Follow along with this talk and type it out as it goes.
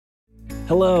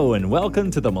Hello, and welcome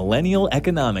to the Millennial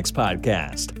Economics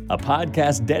Podcast, a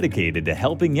podcast dedicated to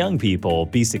helping young people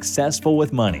be successful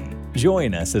with money.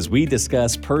 Join us as we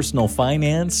discuss personal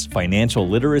finance, financial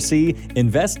literacy,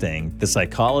 investing, the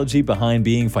psychology behind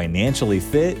being financially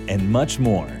fit, and much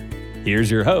more. Here's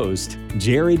your host,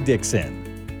 Jared Dixon.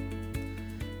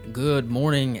 Good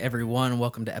morning, everyone.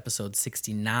 Welcome to episode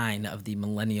 69 of the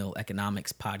Millennial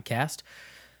Economics Podcast.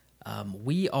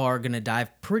 We are going to dive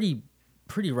pretty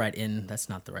right in. That's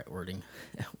not the right wording.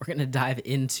 We're going to dive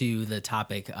into the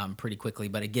topic pretty quickly.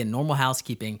 But again, normal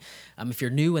housekeeping. If you're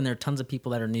new, and there are tons of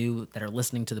people that are new that are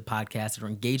listening to the podcast, that are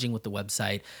engaging with the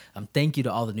website, thank you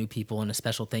to all the new people, and a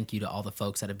special thank you to all the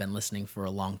folks that have been listening for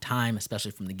a long time,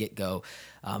 especially from the get-go.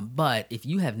 But if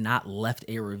you have not left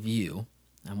a review,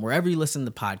 wherever you listen to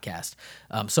the podcast.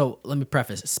 So let me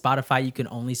preface, Spotify, you can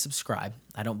only subscribe.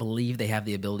 I don't believe they have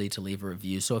the ability to leave a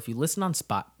review. So if you listen on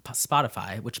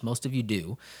Spotify, which most of you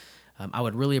do, I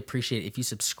would really appreciate it if you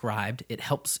subscribed. It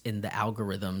helps in the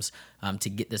algorithms to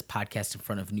get this podcast in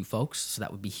front of new folks. So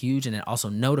that would be huge. And it also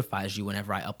notifies you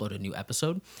whenever I upload a new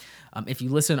episode. If you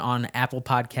listen on Apple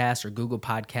Podcasts or Google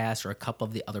Podcasts or a couple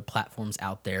of the other platforms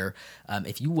out there,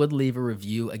 if you would leave a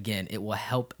review, again, it will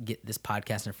help get this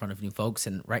podcast in front of new folks.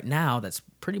 And right now, that's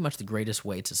pretty much the greatest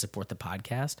way to support the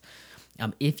podcast.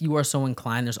 If you are so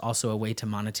inclined, there's also a way to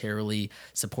monetarily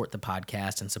support the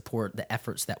podcast and support the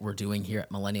efforts that we're doing here at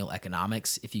Millennial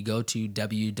Economics. If you go to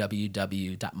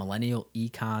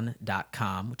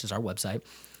www.millennialecon.com, which is our website,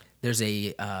 there's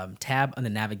a tab on the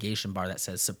navigation bar that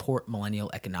says Support Millennial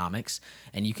Economics,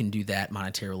 and you can do that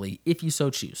monetarily if you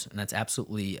so choose, and that's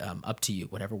absolutely up to you,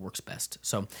 whatever works best.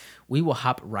 So we will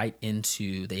hop right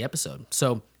into the episode.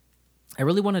 So I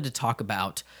really wanted to talk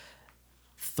about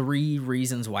 3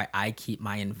 reasons why I keep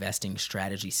my investing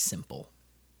strategy simple,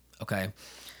 okay?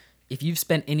 If you've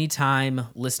spent any time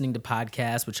listening to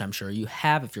podcasts, which I'm sure you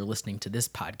have if you're listening to this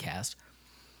podcast,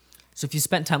 so if you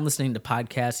spent time listening to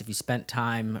podcasts, if you spent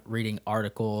time reading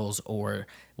articles or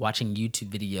watching YouTube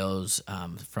videos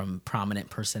from prominent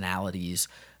personalities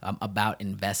about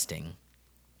investing,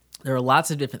 there are lots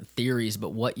of different theories,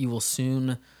 but what you will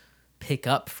soon pick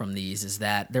up from these is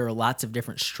that there are lots of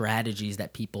different strategies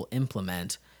that people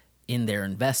implement in their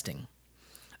investing.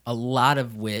 A lot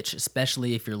of which,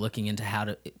 especially if you're looking into how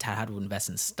to invest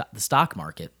in the stock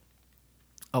market,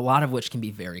 a lot of which can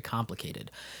be very complicated.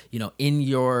 You know, in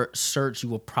your search, you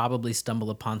will probably stumble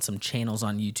upon some channels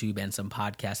on YouTube and some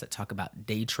podcasts that talk about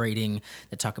day trading,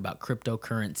 that talk about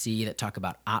cryptocurrency, that talk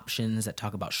about options, that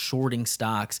talk about shorting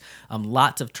stocks,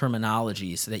 lots of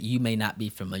terminologies that you may not be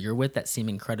familiar with that seem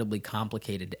incredibly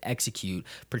complicated to execute,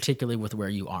 particularly with where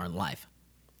you are in life.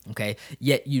 Okay,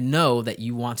 yet you know that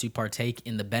you want to partake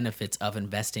in the benefits of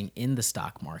investing in the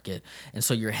stock market, and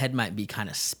so your head might be kind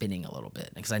of spinning a little bit,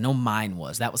 because I know mine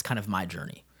was. That was kind of my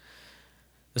journey.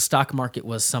 The stock market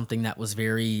was something that was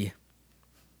very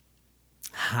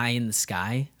high in the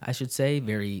sky, I should say,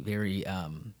 very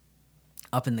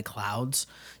up in the clouds.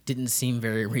 Didn't seem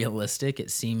very realistic. It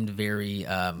seemed very,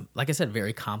 like I said,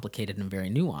 very complicated and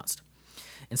very nuanced.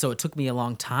 And so it took me a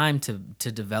long time to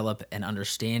develop an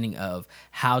understanding of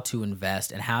how to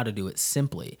invest and how to do it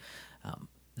simply.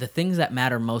 The things that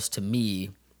matter most to me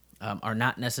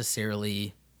don't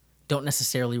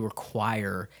necessarily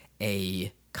require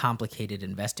a complicated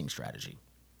investing strategy.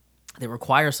 They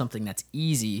require something that's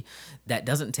easy, that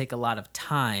doesn't take a lot of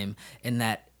time, and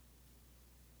that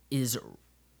is,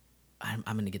 I'm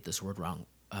going to get this word wrong.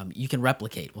 You can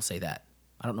replicate, we'll say that.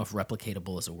 I don't know if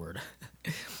replicatable is a word,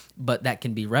 but that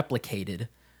can be replicated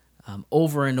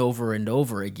over and over and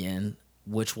over again,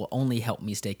 which will only help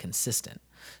me stay consistent.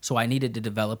 So I needed to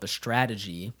develop a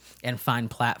strategy and find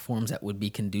platforms that would be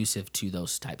conducive to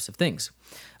those types of things.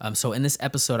 So in this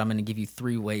episode, I'm going to give you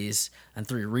 3 ways and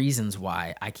 3 reasons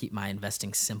why I keep my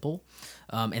investing simple.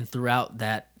 And throughout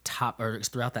that talk, we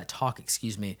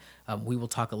will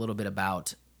talk a little bit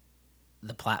about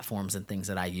the platforms and things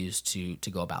that I use to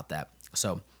go about that.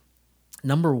 So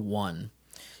number 1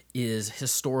 is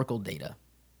historical data.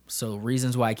 So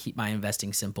reasons why I keep my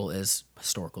investing simple is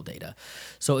historical data.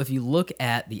 So if you look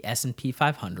at the S&P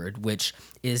 500, which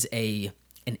is an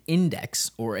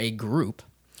index or a group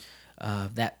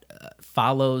that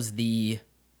follows the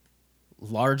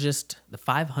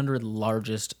 500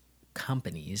 largest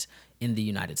companies in the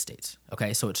United States.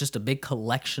 Okay, so it's just a big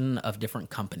collection of different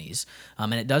companies,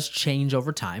 and it does change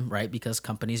over time, right? Because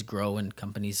companies grow and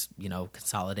companies,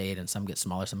 consolidate, and some get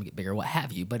smaller, some get bigger, what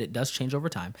have you. But it does change over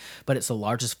time. But it's the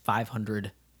largest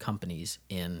 500 companies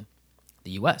in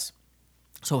the U.S.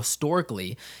 So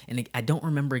historically, and I don't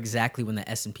remember exactly when the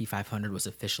S&P 500 was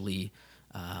officially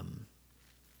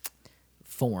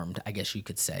formed, I guess you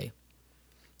could say.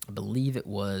 I believe it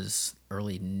was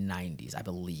early 90s. I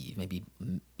believe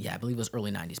it was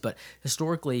early 90s. But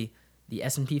historically, the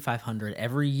S&P 500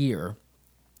 every year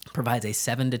provides a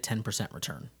 7 to 10%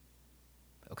 return.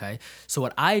 Okay, so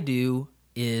what I do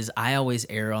is I always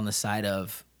err on the side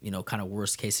of, kind of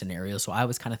worst case scenario. So I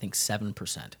always kind of think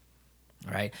 7%.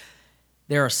 All right,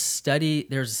 there's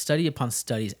study upon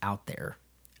studies out there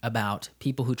about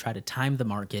people who try to time the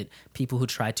market, people who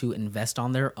try to invest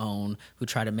on their own, who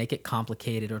try to make it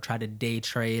complicated or try to day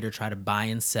trade or try to buy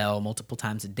and sell multiple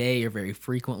times a day or very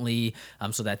frequently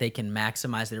so that they can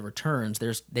maximize their returns.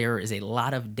 There is a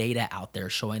lot of data out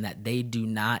there showing that they do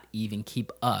not even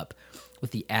keep up with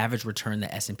the average return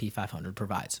that S&P 500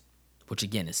 provides, which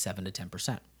again is 7 to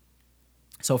 10%.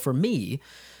 So for me,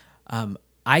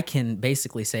 I can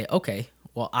basically say, okay,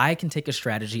 well, I can take a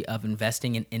strategy of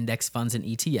investing in index funds and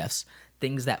ETFs,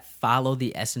 things that follow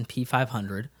the S&P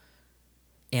 500,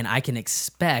 and I can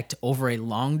expect over a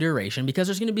long duration, because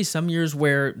there's going to be some years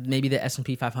where maybe the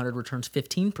S&P 500 returns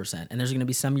 15%, and there's going to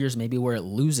be some years maybe where it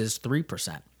loses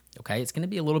 3%. Okay, it's going to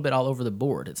be a little bit all over the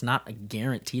board. It's not a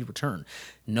guaranteed return.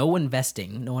 No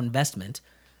investment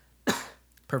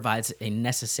provides a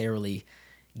necessarily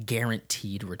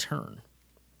guaranteed return.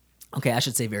 Okay, I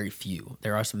should say very few.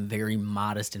 There are some very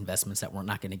modest investments that we're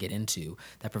not going to get into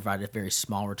that provide a very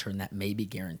small return that may be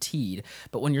guaranteed.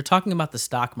 But when you're talking about the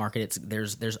stock market,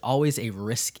 there's always a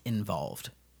risk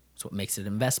involved. That's what makes it an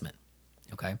investment.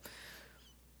 Okay.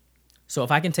 So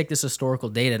if I can take this historical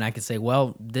data and I can say,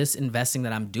 well, this investing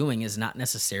that I'm doing is not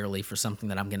necessarily for something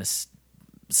that I'm going to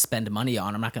spend money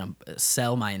on. I'm not going to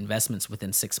sell my investments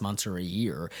within 6 months or a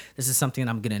year. This is something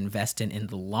that I'm going to invest in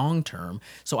the long term.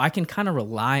 So I can kind of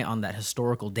rely on that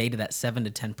historical data, that 7 to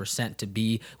 10%, to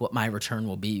be what my return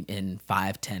will be in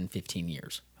 5, 10, 15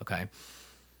 years. Okay.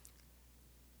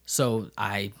 So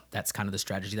that's kind of the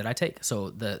strategy that I take. So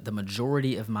the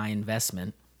majority of my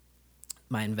investment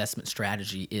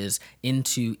strategy is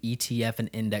into ETF and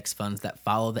index funds that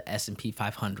follow the S&P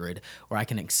 500, where I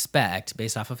can expect,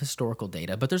 based off of historical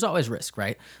data, but there's always risk,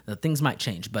 right? Things might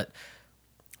change, but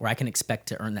where I can expect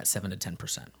to earn that 7 to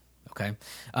 10%. Okay.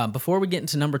 Before we get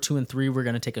into number 2 and 3, we're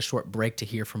going to take a short break to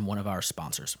hear from one of our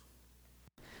sponsors.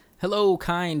 Hello,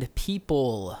 kind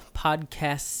people,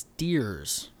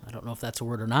 podcasters. I don't know if that's a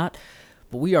word or not,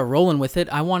 but we are rolling with it.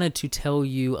 I wanted to tell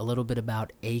you a little bit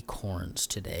about Acorns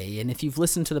today. And if you've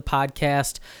listened to the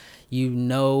podcast, you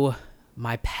know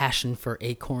my passion for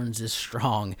Acorns is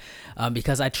strong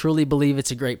because I truly believe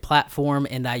it's a great platform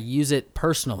and I use it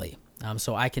personally.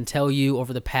 So I can tell you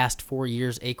over the past 4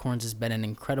 years, Acorns has been an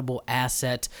incredible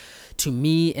asset to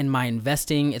me in my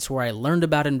investing. It's where I learned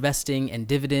about investing and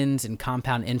dividends and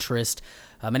compound interest.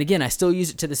 And again, I still use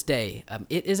it to this day.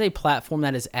 It is a platform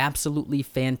that is absolutely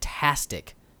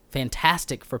fantastic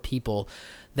for people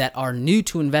that are new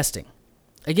to investing.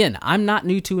 Again, I'm not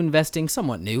new to investing,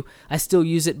 somewhat new. I still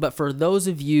use it, but for those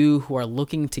of you who are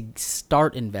looking to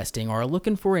start investing or are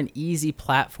looking for an easy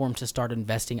platform to start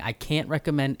investing, I can't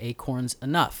recommend Acorns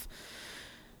enough.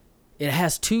 It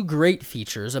has 2 great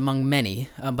features among many,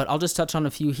 but I'll just touch on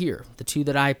a few here, the 2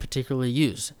 that I particularly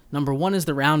use. Number 1 is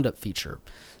the roundup feature.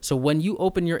 So when you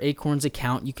open your Acorns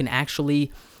account, you can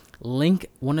actually link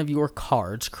one of your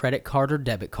cards, credit card or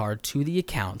debit card, to the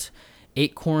account.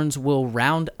 Acorns will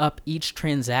round up each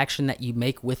transaction that you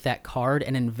make with that card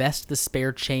and invest the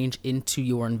spare change into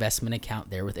your investment account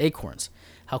there with Acorns.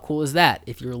 How cool is that?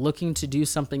 If you're looking to do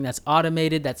something that's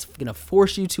automated, that's going to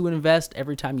force you to invest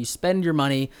every time you spend your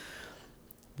money,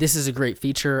 this is a great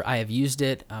feature. I have used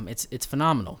it. It's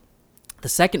phenomenal. The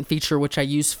second feature, which I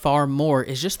use far more,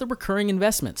 is just the recurring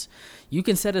investments. You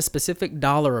can set a specific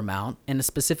dollar amount and a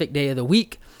specific day of the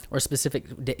week or a specific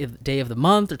day of the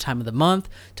month or time of the month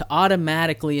to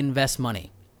automatically invest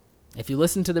money. If you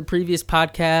listen to the previous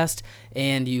podcast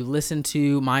and you listen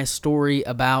to my story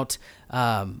about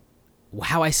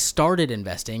how I started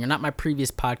investing, or not my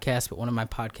previous podcast, but one of my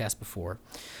podcasts before,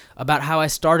 about how I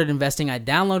started investing. I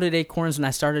downloaded Acorns and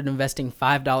I started investing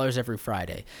 $5 every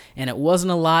Friday. And it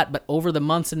wasn't a lot, but over the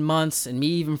months and months, and me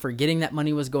even forgetting that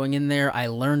money was going in there, I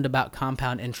learned about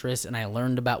compound interest and I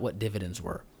learned about what dividends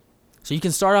were. So you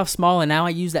can start off small, and now I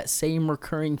use that same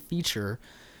recurring feature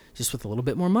just with a little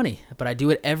bit more money, but I do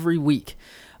it every week.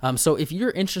 So if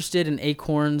you're interested in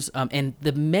Acorns and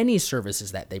the many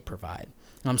services that they provide,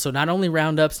 so not only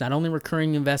roundups, not only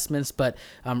recurring investments, but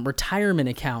retirement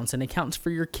accounts and accounts for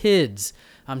your kids,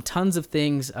 tons of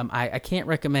things. I can't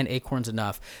recommend Acorns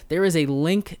enough. There is a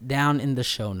link down in the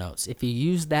show notes. If you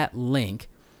use that link,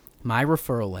 my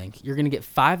referral link, you're going to get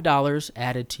 $5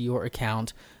 added to your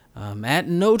account at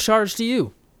no charge to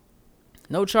you.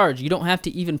 No charge. You don't have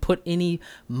to even put any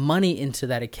money into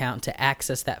that account to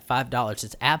access that $5.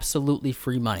 It's absolutely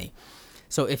free money.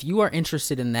 So if you are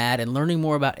interested in that and learning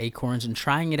more about Acorns and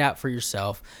trying it out for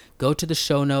yourself, go to the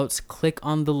show notes, click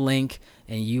on the link,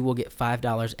 and you will get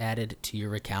 $5 added to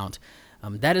your account.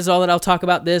 That is all that I'll talk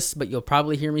about this, but you'll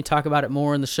probably hear me talk about it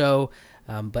more in the show.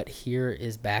 But here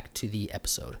is back to the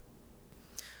episode.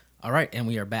 All right, and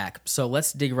we are back. So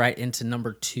let's dig right into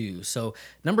number 2. So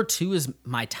number 2 is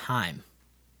my time.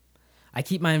 I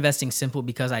keep my investing simple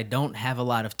because I don't have a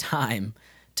lot of time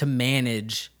to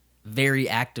manage very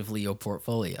actively your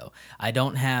portfolio. I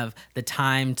don't have the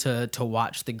time to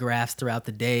watch the graphs throughout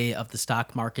the day of the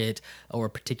stock market or a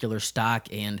particular stock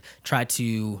and try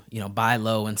to, buy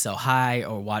low and sell high,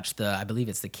 or watch I believe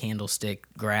it's the candlestick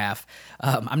graph.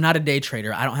 I'm not a day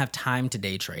trader. I don't have time to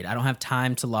day trade. I don't have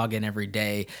time to log in every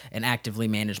day and actively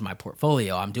manage my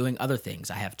portfolio. I'm doing other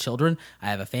things. I have children. I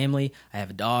have a family. I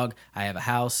have a dog. I have a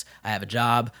house. I have a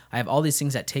job. I have all these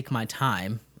things that take my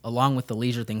time, along with the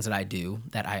leisure things that I do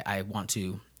that I want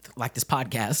to, like this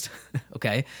podcast,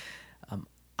 okay?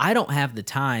 I don't have the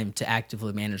time to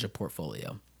actively manage a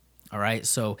portfolio, all right?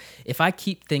 So if I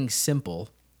keep things simple,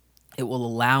 it will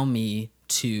allow me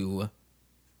to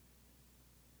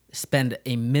spend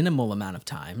a minimal amount of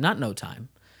time, not no time,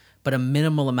 but a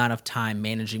minimal amount of time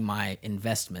managing my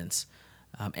investments,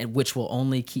 and which will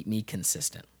only keep me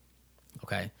consistent,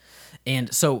 okay?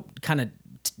 And so kind of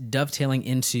dovetailing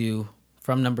into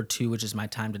from number 2, which is my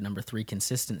time, to number 3,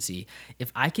 consistency.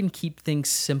 If I can keep things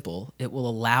simple, it will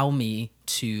allow me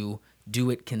to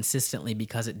do it consistently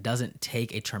because it doesn't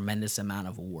take a tremendous amount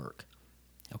of work,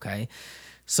 okay?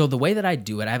 So the way that I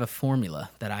do it, I have a formula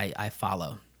that I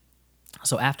follow.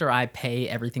 So after I pay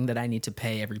everything that I need to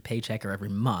pay every paycheck or every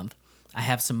month, I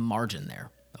have some margin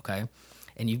there, okay?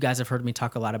 And you guys have heard me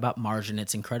talk a lot about margin.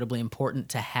 It's incredibly important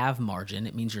to have margin.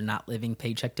 It means you're not living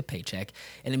paycheck to paycheck,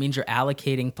 and it means you're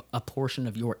allocating a portion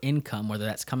of your income, whether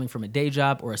that's coming from a day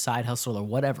job or a side hustle or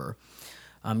whatever.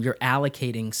 You're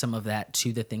allocating some of that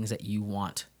to the things that you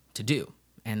want to do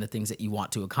and the things that you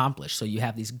want to accomplish. So you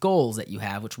have these goals that you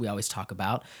have, which we always talk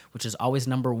about, which is always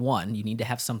number 1. You need to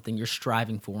have something you're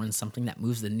striving for and something that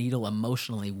moves the needle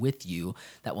emotionally with you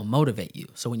that will motivate you.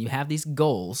 So when you have these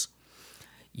goals,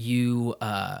 you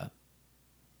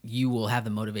will have the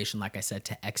motivation, like I said,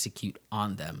 to execute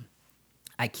on them.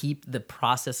 I keep the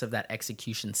process of that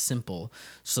execution simple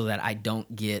so that I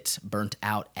don't get burnt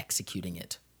out executing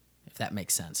it, if that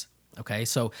makes sense. Okay,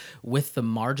 so with the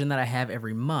margin that I have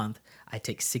every month, I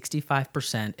take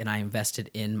 65% and I invest it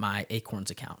in my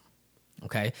Acorns account.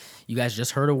 Okay, you guys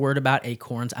just heard a word about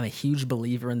Acorns. I'm a huge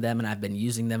believer in them, and I've been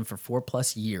using them for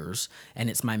 4+ years, and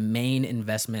it's my main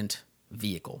investment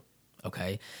vehicle.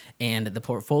 Okay. And the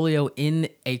portfolio in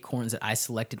Acorns that I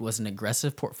selected was an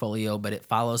aggressive portfolio, but it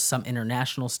follows some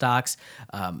international stocks.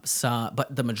 But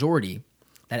the majority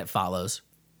that it follows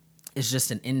is just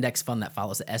an index fund that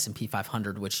follows the S&P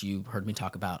 500, which you heard me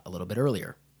talk about a little bit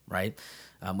earlier, right?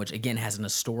 Which again has an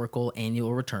historical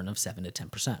annual return of 7 to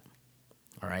 10%.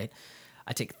 All right.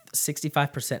 I take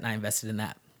 65% and I invested in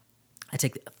that. I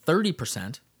take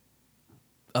 30%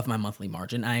 of my monthly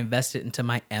margin. I invest it into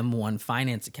my M1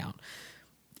 Finance account.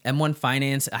 M1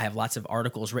 Finance, I have lots of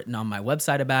articles written on my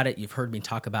website about it. You've heard me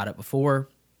talk about it before.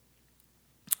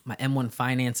 My M1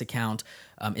 Finance account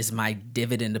is my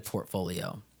dividend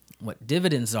portfolio. What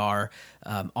dividends are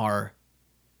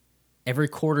every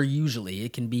quarter usually.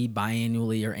 It can be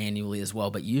biannually or annually as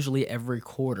well, but usually every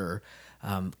quarter,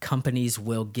 companies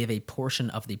will give a portion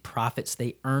of the profits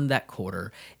they earned that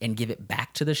quarter and give it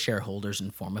back to the shareholders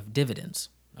in form of dividends.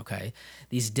 Okay,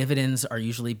 these dividends are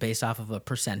usually based off of a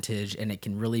percentage, and it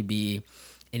can really be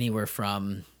anywhere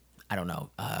from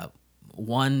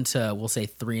 1 to, we'll say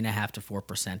 3.5% to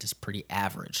 4% is pretty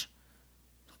average.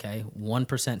 Okay,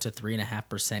 1% to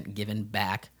 3.5% given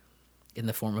back in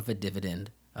the form of a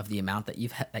dividend of the amount that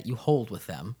you hold with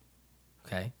them.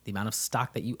 Okay, the amount of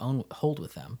stock that you hold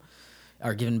with them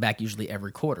are given back usually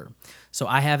every quarter. So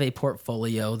I have a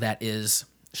portfolio that is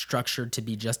structured to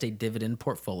be just a dividend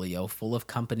portfolio full of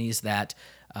companies that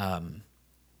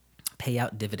pay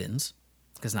out dividends,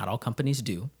 because not all companies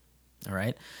do, all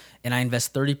right? And I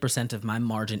invest 30% of my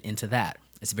margin into that.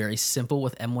 It's very simple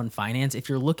with M1 Finance. If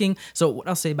you're looking, so what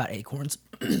I'll say about Acorns,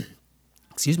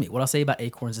 what I'll say about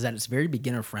Acorns is that it's very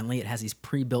beginner friendly. It has these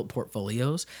pre-built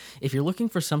portfolios. If you're looking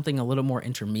for something a little more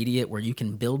intermediate where you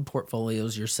can build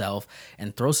portfolios yourself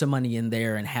and throw some money in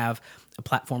there and have a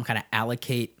platform kind of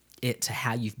allocate it to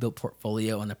how you've built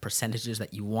portfolio and the percentages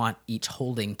that you want each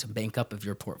holding to bank up of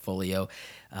your portfolio,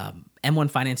 M1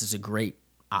 Finance is a great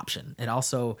option. It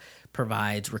also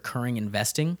provides recurring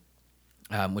investing,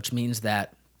 which means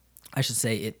that I should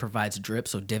say it provides DRIP,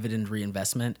 so dividend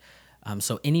reinvestment.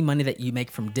 So any money that you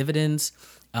make from dividends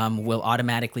will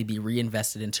automatically be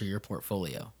reinvested into your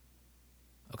portfolio.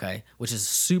 Okay, which is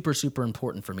super, super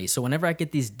important for me. So whenever I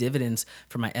get these dividends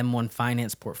from my M1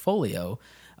 Finance portfolio,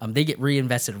 they get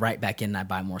reinvested right back in and I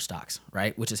buy more stocks,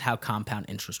 right? Which is how compound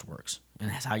interest works and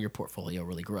that's how your portfolio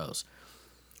really grows.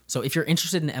 So if you're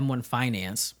interested in M1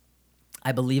 Finance,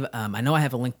 I believe, I know I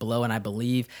have a link below, and I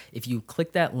believe if you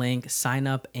click that link, sign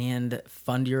up and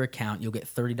fund your account, you'll get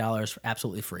 $30 for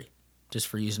absolutely free just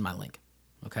for using my link.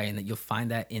 Okay, and you'll find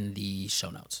that in the show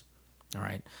notes. All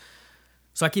right.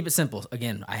 So I keep it simple.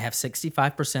 Again, I have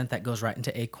 65% that goes right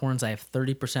into Acorns. I have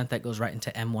 30% that goes right into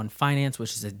M1 Finance,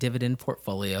 which is a dividend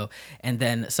portfolio. And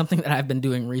then something that I've been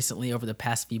doing recently over the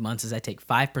past few months is I take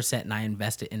 5% and I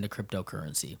invest it into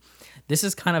cryptocurrency. This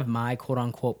is kind of my quote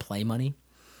unquote play money.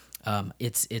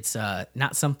 It's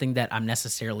not something that I'm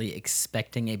necessarily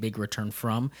expecting a big return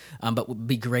from, but would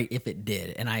be great if it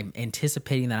did. And I'm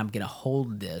anticipating that I'm going to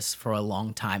hold this for a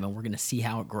long time and we're going to see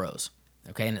how it grows.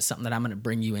 Okay, and it's something that I'm going to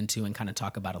bring you into and kind of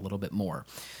talk about a little bit more.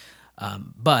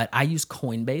 But I use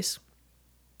Coinbase.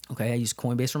 Okay, I use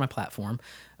Coinbase for my platform.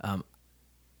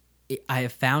 I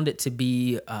have found it to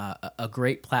be a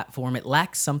great platform. It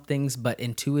lacks some things, but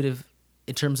intuitive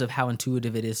in terms of how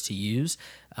intuitive it is to use.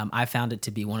 I found it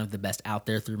to be one of the best out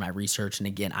there through my research. And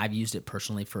again, I've used it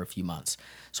personally for a few months.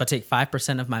 So I take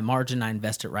 5% of my margin, I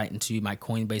invest it right into my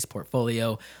Coinbase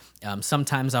portfolio.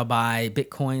 Sometimes I'll buy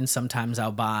Bitcoin, sometimes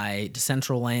I'll buy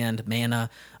Decentraland, Mana,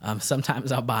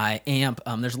 sometimes I'll buy AMP.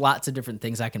 There's lots of different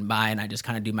things I can buy, and I just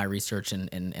kind of do my research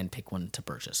and pick one to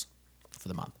purchase for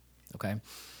the month. Okay.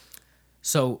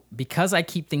 So because I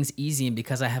keep things easy and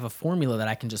because I have a formula that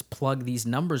I can just plug these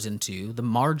numbers into, the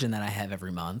margin that I have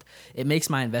every month, it makes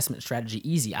my investment strategy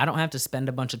easy. I don't have to spend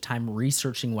a bunch of time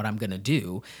researching what I'm going to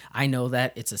do. I know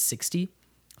that it's a 60,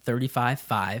 35,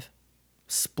 5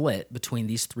 split between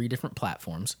these three different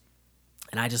platforms,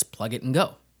 and I just plug it and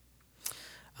go.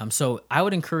 So I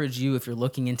would encourage you, if you're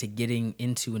looking into getting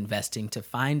into investing, to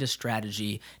find a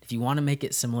strategy. If you want to make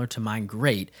it similar to mine,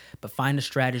 great, but find a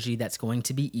strategy that's going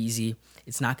to be easy.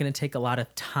 It's not going to take a lot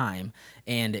of time,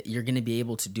 and you're going to be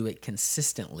able to do it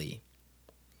consistently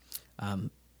so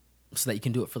that you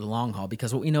can do it for the long haul.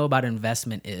 Because what we know about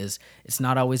investment is it's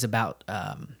not always about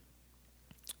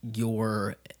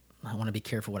I want to be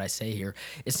careful what I say here.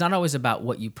 It's not always about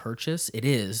what you purchase. It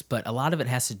is, but a lot of it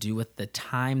has to do with the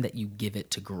time that you give it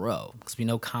to grow, because we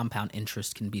know compound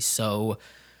interest can be so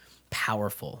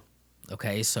powerful.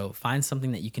 Okay, so find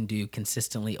something that you can do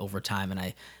consistently over time, and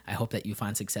I hope that you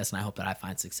find success, and I hope that I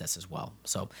find success as well.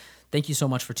 So thank you so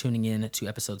much for tuning in to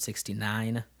episode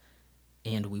 69,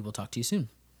 and we will talk to you soon.